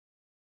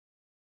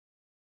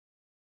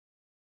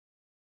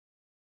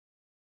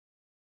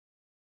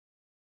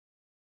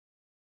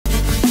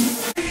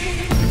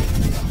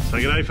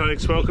G'day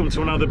folks, welcome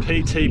to another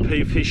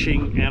PTP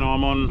fishing, and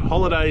I'm on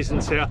holidays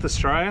in South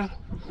Australia,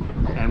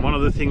 and one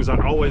of the things I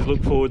always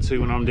look forward to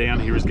when I'm down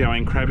here is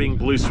going crabbing,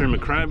 blue swimmer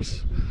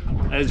crabs.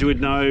 As you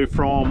would know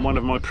from one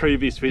of my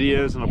previous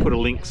videos, and I'll put a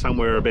link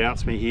somewhere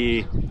about me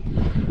here,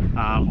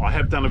 I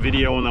have done a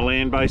video on the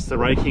land-based, the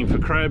raking for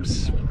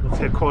crabs. It's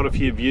had quite a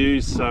few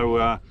views,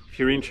 so if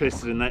you're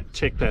interested in that,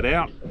 check that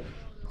out.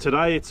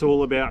 Today it's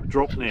all about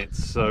drop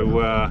nets,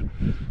 so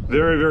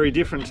very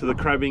different to the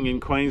crabbing in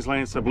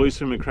Queensland. So blue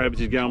swimmer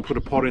crabs, you'd go and put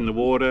a pot in the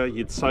water,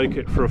 you'd soak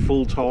it for a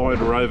full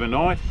tide or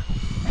overnight.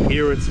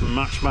 Here it's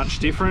much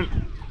different,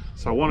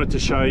 so I wanted to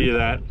show you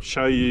that,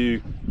 show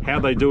you how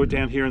they do it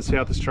down here in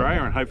South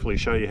Australia, and hopefully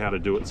show you how to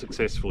do it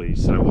successfully.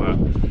 So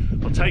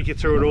I'll take you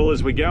through it all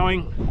as we're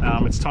going.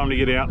 It's time to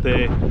get out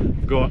there.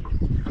 I've got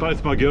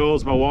both my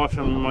girls, my wife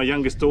and my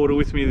youngest daughter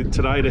with me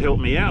today to help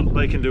me out.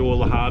 They can do all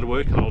the hard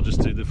work and I'll just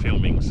do the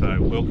filming. So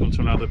welcome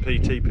to another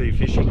PTP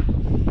fishing,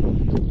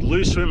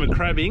 blue swimmer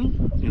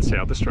crabbing in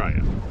South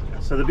Australia.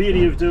 So the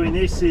beauty of doing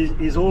this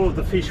is all of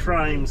the fish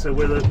frames, so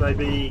whether they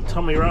be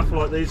Tommy Rough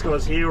like these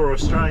guys here, or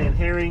Australian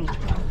herring,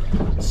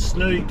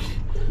 snook,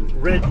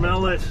 red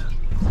mullet.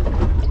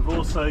 We've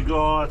also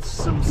got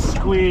some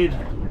squid,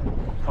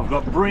 I've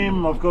got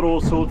brim, I've got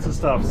all sorts of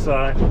stuff.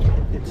 So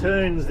it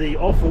turns the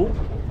offal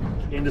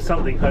into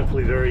something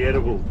hopefully very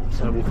edible.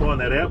 So we'll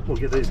find that out. We'll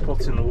get these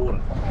pots in the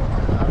water.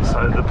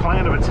 So the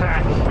plan of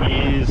attack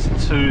is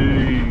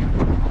to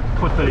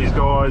put these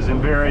guys in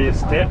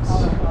various depths,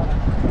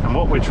 and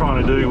what we're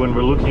trying to do when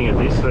we're looking at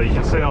this, so you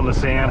can see on the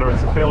sounder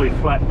it's a fairly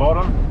flat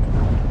bottom,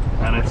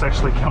 and it's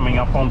actually coming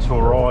up onto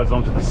a rise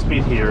onto the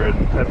spit here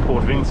at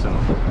Port Vincent.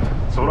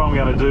 So what I'm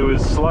going to do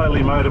is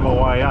slowly motor my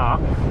way up.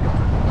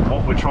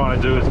 What we're trying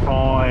to do is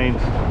find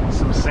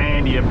some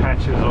sandier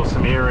patches or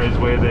some areas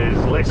where there's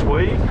less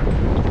weed,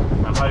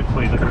 and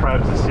hopefully the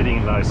crabs are sitting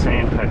in those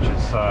sand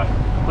patches. So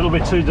a little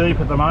bit too deep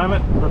at the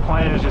moment. The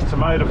plan is just to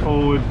motor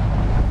forward,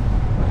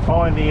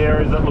 find the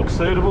areas that look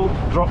suitable,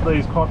 drop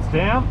these pots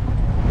down,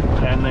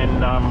 and then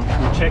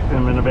we'll check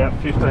them in about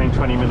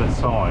 15-20 minutes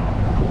time.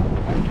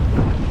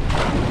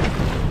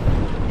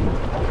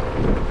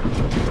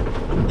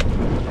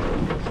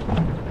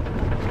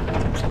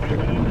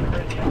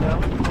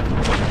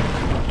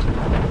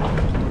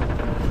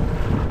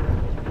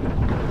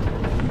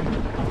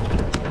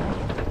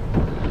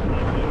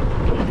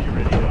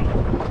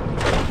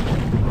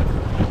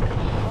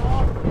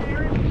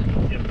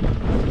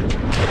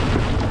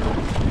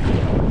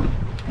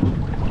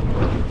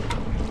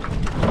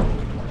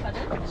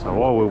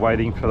 While we're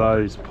waiting for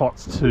those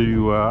pots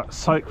to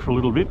soak for a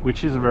little bit,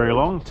 which isn't very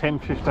long,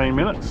 10-15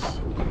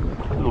 minutes,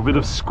 a little bit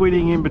of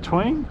squidding in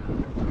between.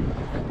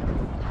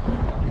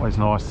 Always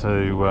nice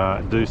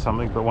to do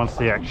something, but once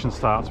the action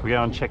starts we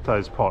go and check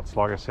those pots.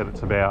 Like I said,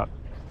 it's about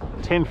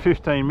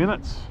 10-15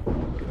 minutes.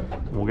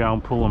 We'll go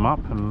and pull them up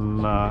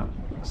and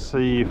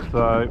see if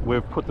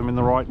we've put them in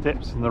the right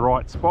depths, in the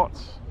right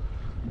spots.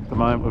 At the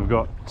moment we've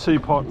got 2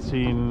 pots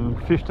in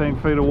 15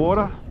 feet of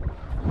water,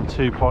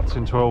 2 pots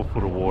in 12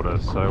 foot of water,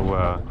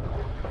 so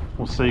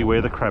we'll see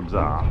where the crabs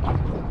are.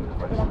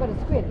 But I've got a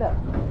squid, look.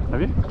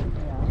 Have you?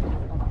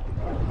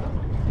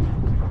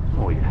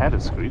 Oh, you had a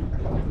squid.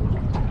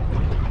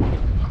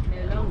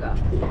 No longer.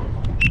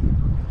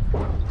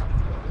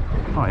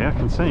 Oh yeah, I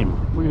can see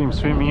him. Look at him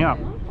swimming up.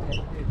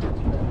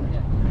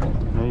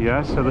 There you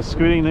go, so the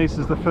squidding, this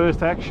is the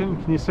first action.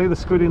 Can you see the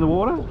squid in the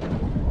water?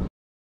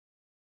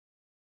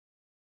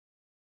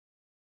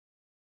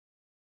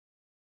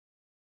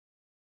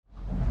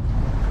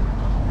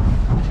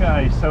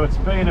 Okay, so it's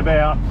been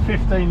about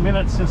 15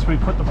 minutes since we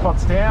put the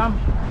pots down.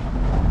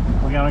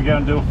 We're going to go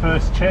and do a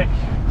first check,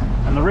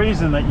 and the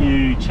reason that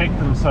you check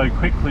them so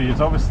quickly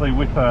is obviously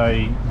with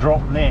a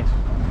drop net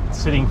it's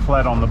sitting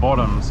flat on the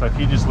bottom, so if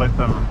you just let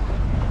them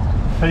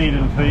feed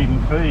and feed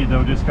and feed,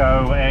 they'll just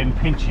go and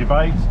pinch your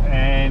bait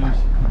and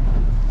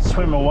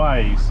swim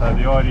away. So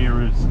the idea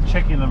is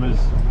checking them as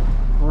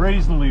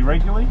reasonably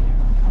regularly,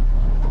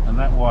 and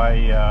that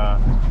way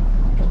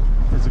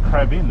there's a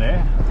crab in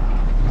there,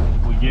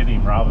 we get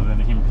him rather than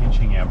him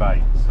pinching our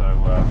bait.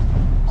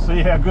 So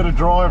see how good a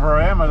driver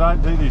I am. I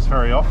don't do this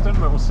very often,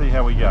 but we'll see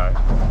how we go.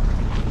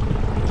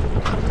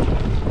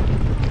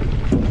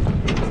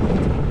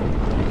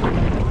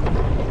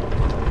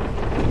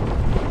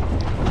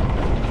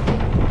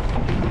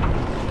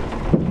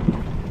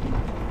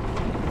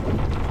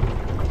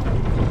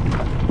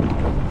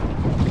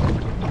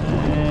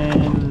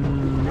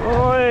 And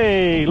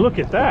oi, look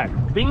at that,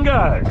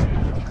 bingo!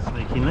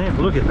 Sneak in there,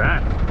 look at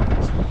that.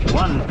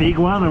 One big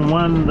one and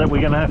one that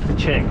we're going to have to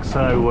check.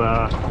 So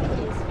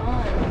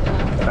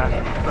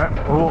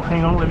oh,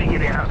 hang on, let me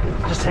get out.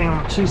 Just hang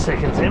on 2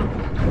 seconds, Em.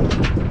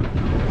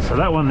 So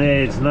that one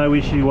there is no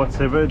issue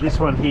whatsoever. This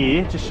one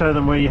here, just show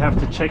them where you have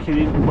to check it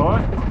in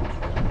by.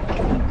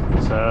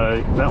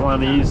 So that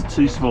one is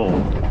too small.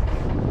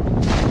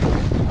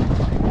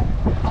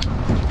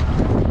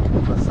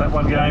 That's that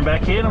one going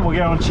back in, and we'll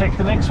go and check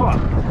the next one.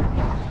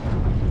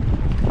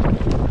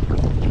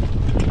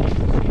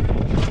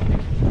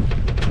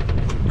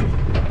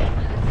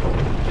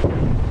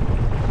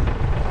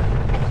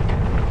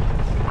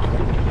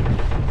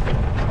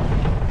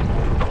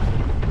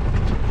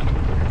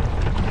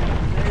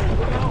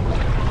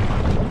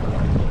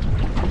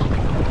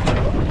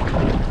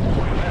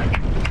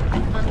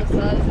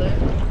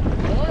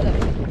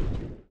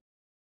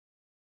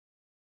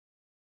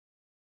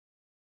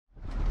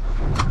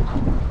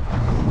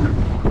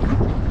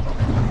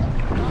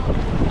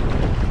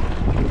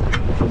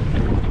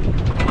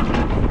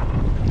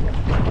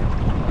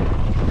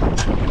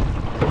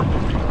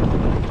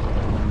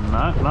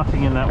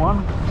 that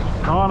one.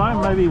 Oh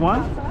no, maybe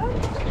one.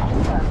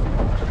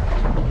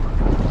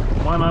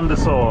 One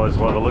undersized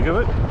by the look of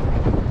it.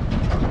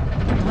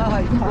 Oh,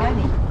 it's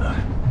tiny.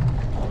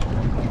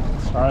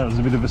 So it was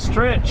a bit of a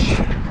stretch.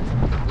 No,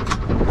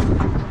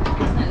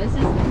 this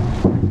is.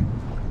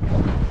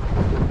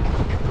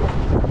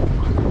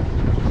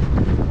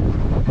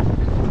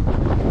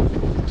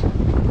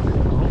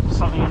 Oh,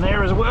 something in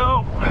there as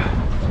well.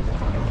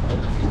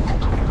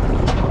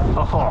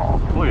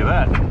 Oh, look at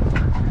that.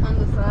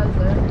 Undersized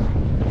though.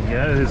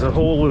 Yeah, there's a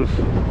haul of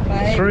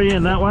 3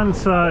 in that one.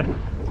 So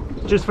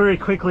just very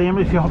quickly,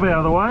 Emma, if you hop out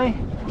of the way.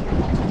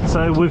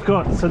 So we've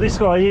got, so this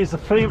guy here is a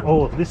female,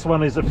 or this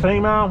one is a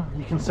female.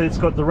 You can see it's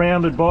got the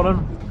rounded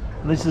bottom,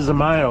 and this is a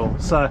male.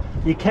 So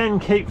you can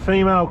keep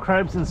female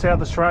crabs in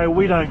South Australia.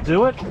 We don't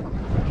do it,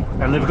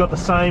 and they've got the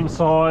same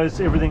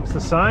size, everything's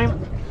the same.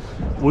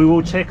 We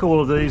will check all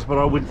of these, but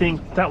I would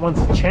think that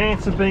one's a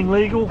chance of being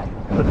legal,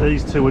 but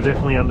these two are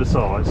definitely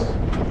undersized.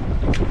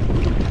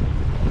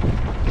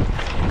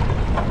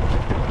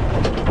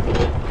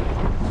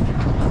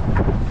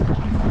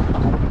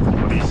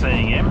 What are you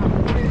seeing, Em?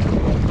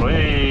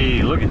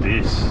 Hey, look at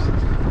this.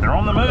 They're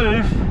on the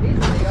move.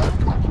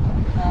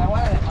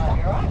 One of them might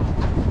be right.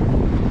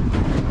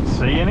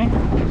 See any?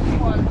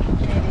 One,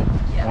 maybe.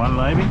 Yeah. One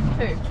maybe?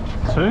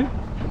 Two. 2?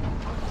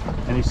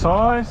 Any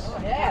size?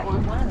 Yeah, one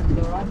of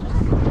them's all right.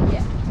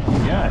 Yeah.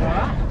 Yeah.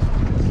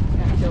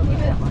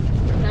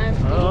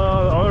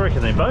 No. I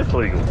reckon they're both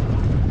legal.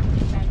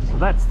 So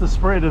that's the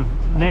spread of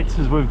nets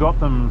as we've got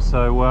them.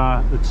 So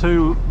the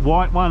 2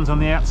 white ones on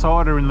the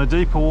outside are in the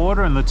deeper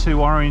water, and the 2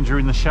 orange are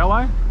in the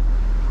shallow.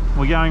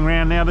 We're going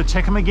around now to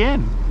check them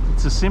again.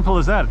 It's as simple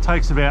as that. It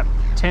takes about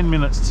 10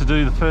 minutes to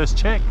do the first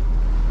check,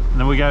 and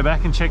then we go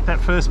back and check that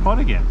first spot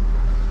again.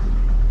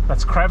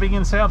 That's crabbing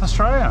in South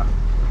Australia.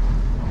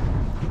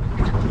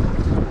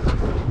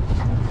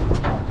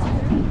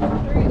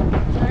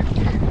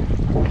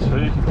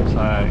 2, so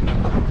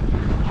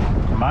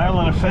a male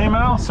and a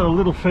female, so a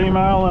little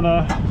female and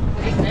a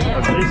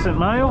decent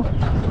male.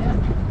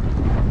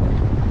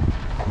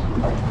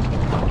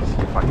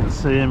 If I can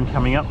see them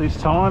coming up this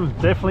time.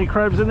 Definitely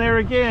crabs in there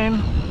again.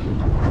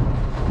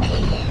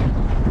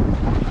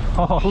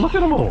 Oh, look at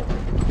them all.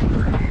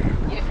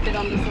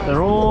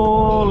 They're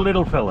all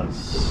little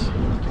fellas.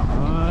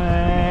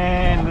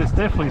 And there's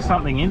definitely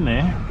something in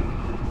there.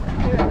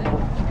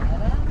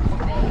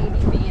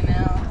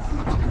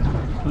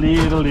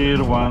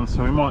 Little one.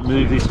 So we might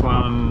move this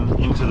one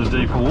into the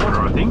deeper water,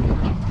 I think.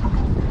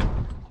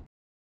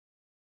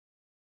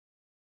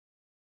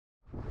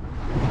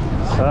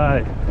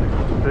 So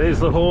there's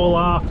the haul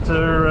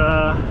after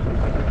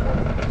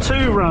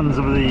 2 runs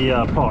of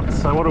the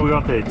pots. So what have we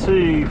got there?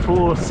 2,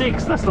 4,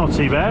 6. That's not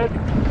too bad.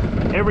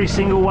 Every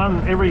single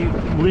one, every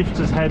lift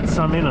has had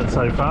some in it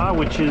so far,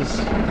 which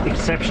is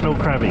exceptional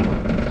crabbing.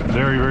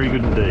 Very, very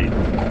good indeed.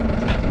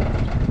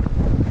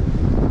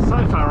 So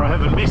far I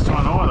haven't missed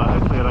one either.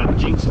 Hopefully I don't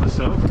jinx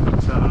myself.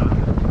 But,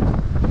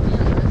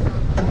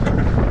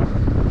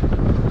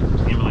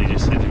 Emily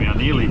just said to me I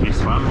nearly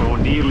missed one. Well,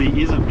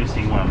 nearly isn't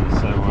missing one.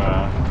 So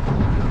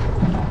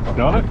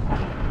got it.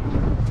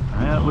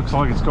 Yeah, it looks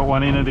like it's got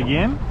one in it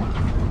again.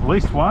 At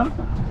least one.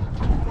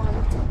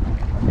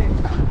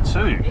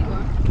 2.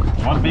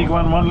 One big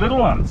one, one little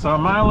one. So a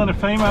male and a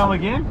female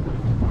again.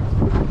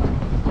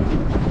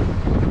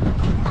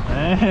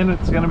 And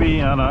it's going to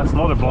be, oh no, it's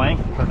not a blank,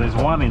 but there's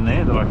one in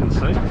there that I can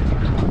see.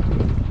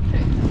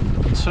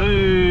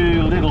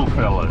 2 little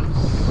fellas.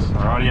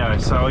 Rightio,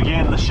 so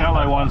again the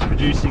shallow one's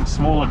producing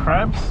smaller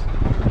crabs.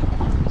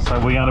 So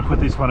we're going to put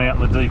this one out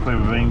in the deep where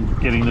we've been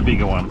getting the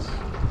bigger ones.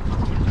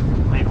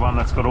 Need one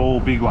that's got all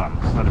big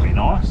ones, that'd be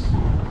nice.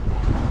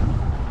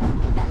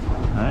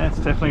 Yeah, it's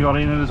definitely got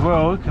in it as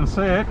well, you can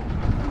see it.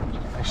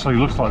 Actually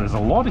looks like there's a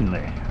lot in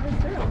there.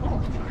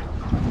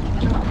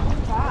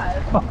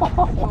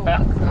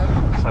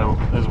 So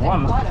there's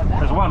one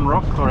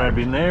rock crab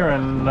in there,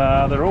 and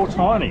they're all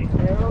tiny.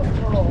 They're all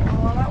small.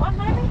 Oh, that one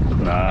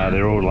maybe? Nah,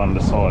 they're all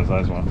undersized,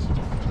 those ones.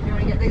 You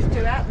want to get these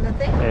 2 out in the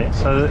thing? Yeah,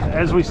 so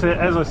as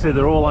I said,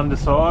 they're all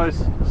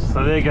undersized.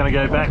 So they're going to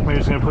go back. We're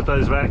just going to put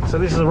those back. So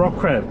this is a rock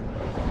crab.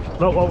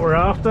 Not what we're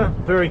after.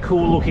 Very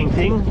cool looking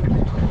thing.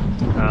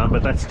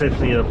 But that's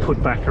definitely a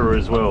putbacker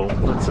as well.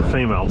 That's a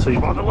female too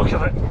by the look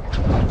of it.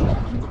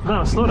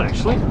 No, it's not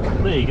actually.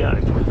 There you go.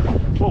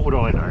 What would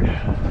I know?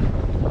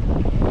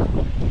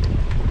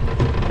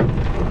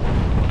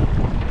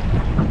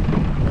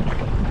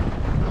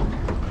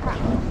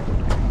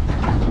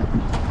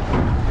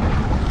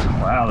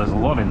 Wow, there's a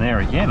lot in there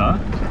again, huh?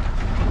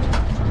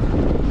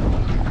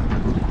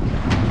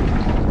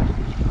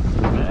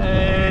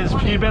 There's a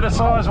few better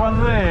sized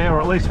ones there,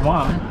 or at least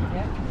one.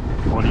 Yeah.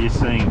 What are you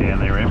seeing down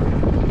there, Em?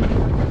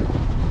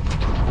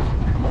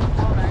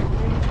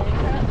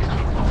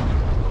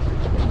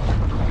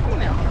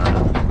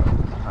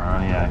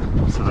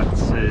 Rightio. So that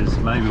says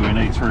maybe we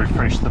need to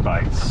refresh the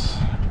baits.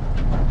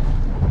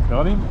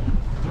 Got him?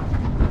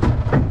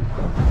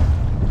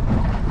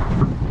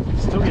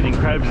 Still getting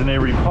crabs in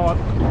every pot,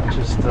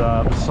 just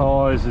the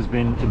size has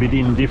been a bit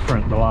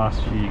indifferent the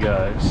last few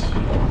goes.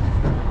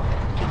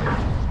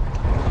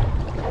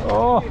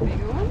 Oh,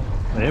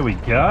 there we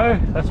go.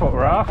 That's what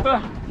we're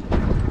after.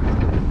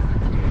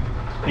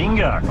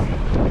 Bingo.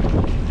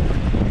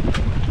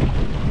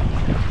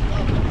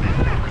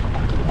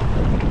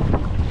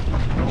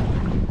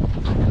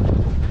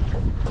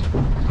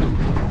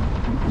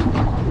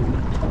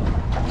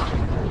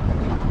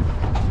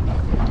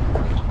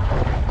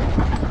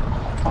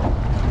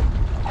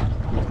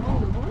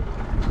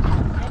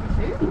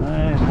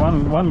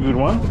 One good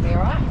one.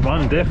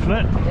 One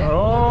definite.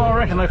 Oh, I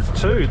reckon that's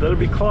two. That'll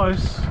be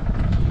close.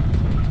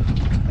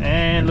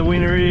 And the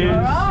winner is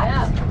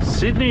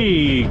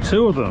Sydney.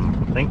 Two of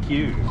them. Thank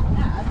you.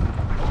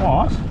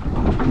 What?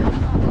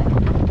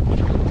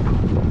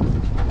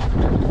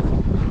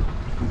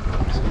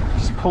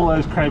 Just pull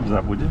those crabs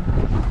up, would you?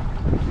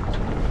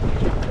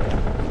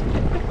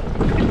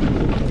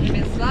 A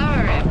bit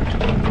slower.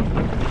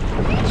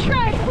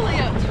 Try pulling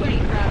up 20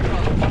 crab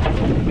rolls.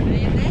 Are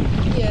you there?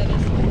 Yeah,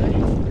 there's one there.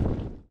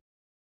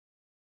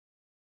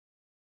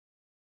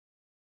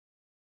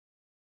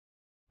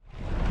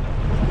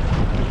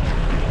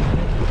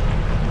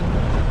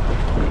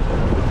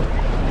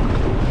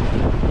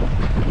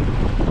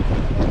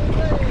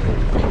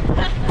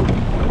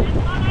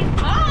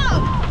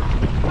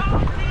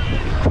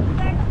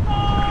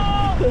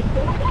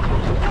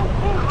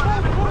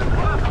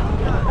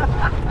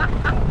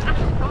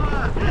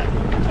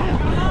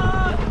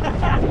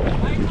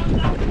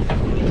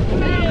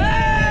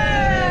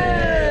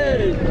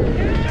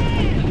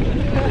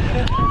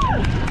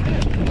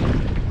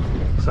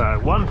 So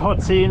one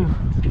pot's in,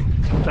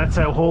 that's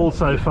our haul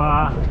so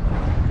far.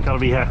 Gotta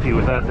be happy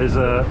with that. There's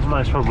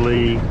most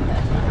probably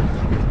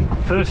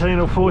 13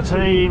 or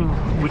 14,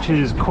 which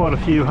is quite a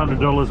few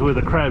 $100s worth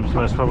of crabs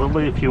most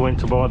probably if you went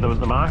to buy them at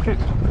the market.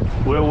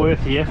 Well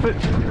worth the effort.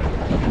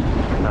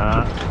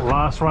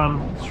 Last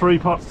run, 3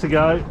 pots to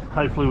go.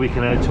 Hopefully we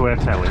can add to our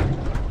tally.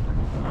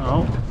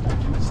 Oh,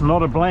 it's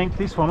not a blank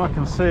this one. I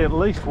can see at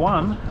least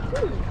one,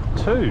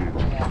 two.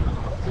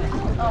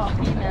 Oh,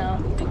 female.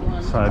 Big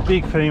one. So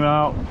big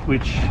female,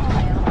 which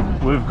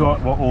we've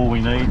got all we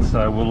need,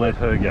 so we'll let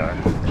her go.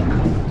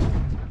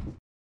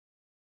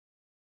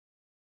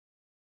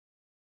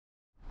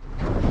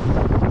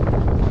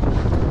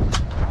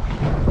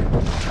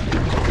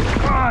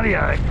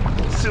 Rightio,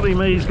 silly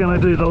me's going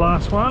to do the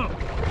last one.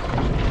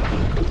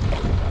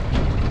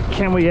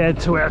 Can we add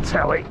to our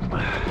tally?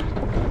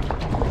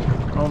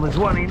 Oh, there's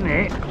one in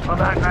there.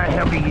 I don't know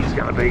how big he's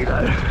going to be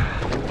though.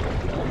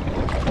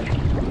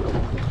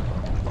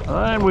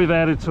 And we've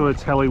added to a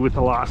tally with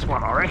the last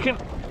one, I reckon.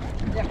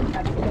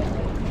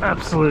 Yep,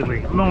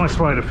 Absolutely. Nice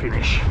way to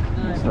finish.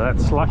 So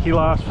that's lucky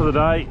last for the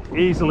day.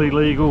 Easily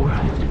legal.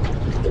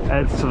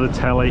 Adds to the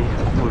tally.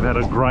 We've had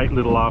a great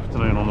little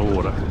afternoon on the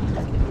water.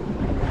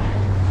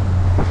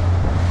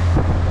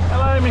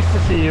 Hello, Mr.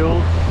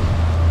 Field.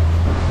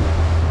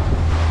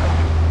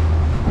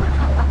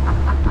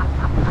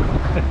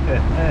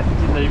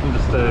 Didn't even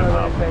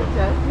disturb him.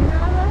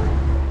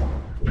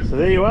 So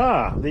there you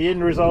are, the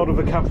end result of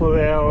a couple of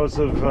hours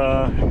of,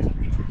 oh,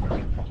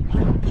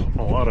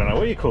 I don't know,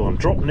 what do you call them?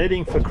 Drop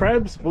netting for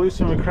crabs, blue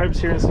swimmer crabs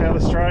here in South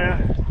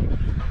Australia.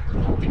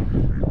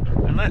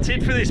 And that's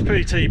it for this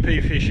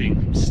PTP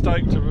fishing.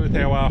 Stoked with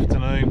our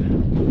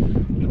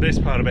afternoon. The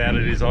best part about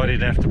it is I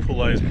didn't have to pull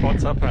those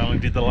pots up. I only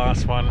did the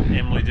last one.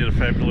 Emily did a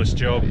fabulous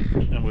job,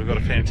 and we've got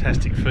a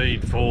fantastic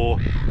feed for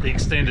the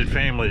extended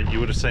family that you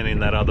would have seen in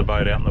that other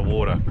boat out in the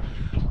water.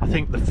 I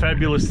think the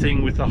fabulous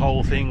thing with the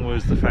whole thing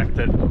was the fact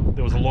that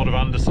there was a lot of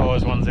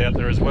undersized ones out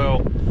there as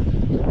well.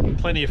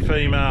 Plenty of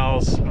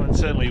females, and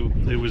certainly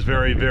there was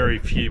very, very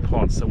few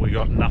pots that we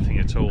got nothing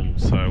at all.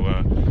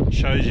 So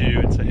shows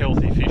you it's a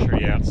healthy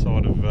fishery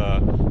outside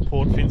of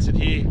Port Vincent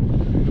here.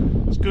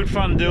 It's good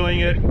fun doing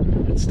it.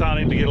 It's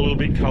starting to get a little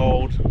bit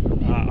cold.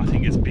 I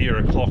think it's beer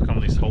o'clock on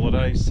this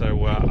holiday.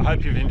 So I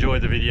hope you've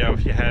enjoyed the video.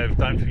 If you have,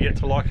 don't forget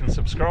to like and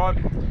subscribe.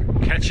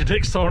 Catch you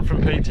next time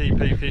from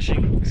PTP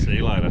Fishing. See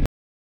you later.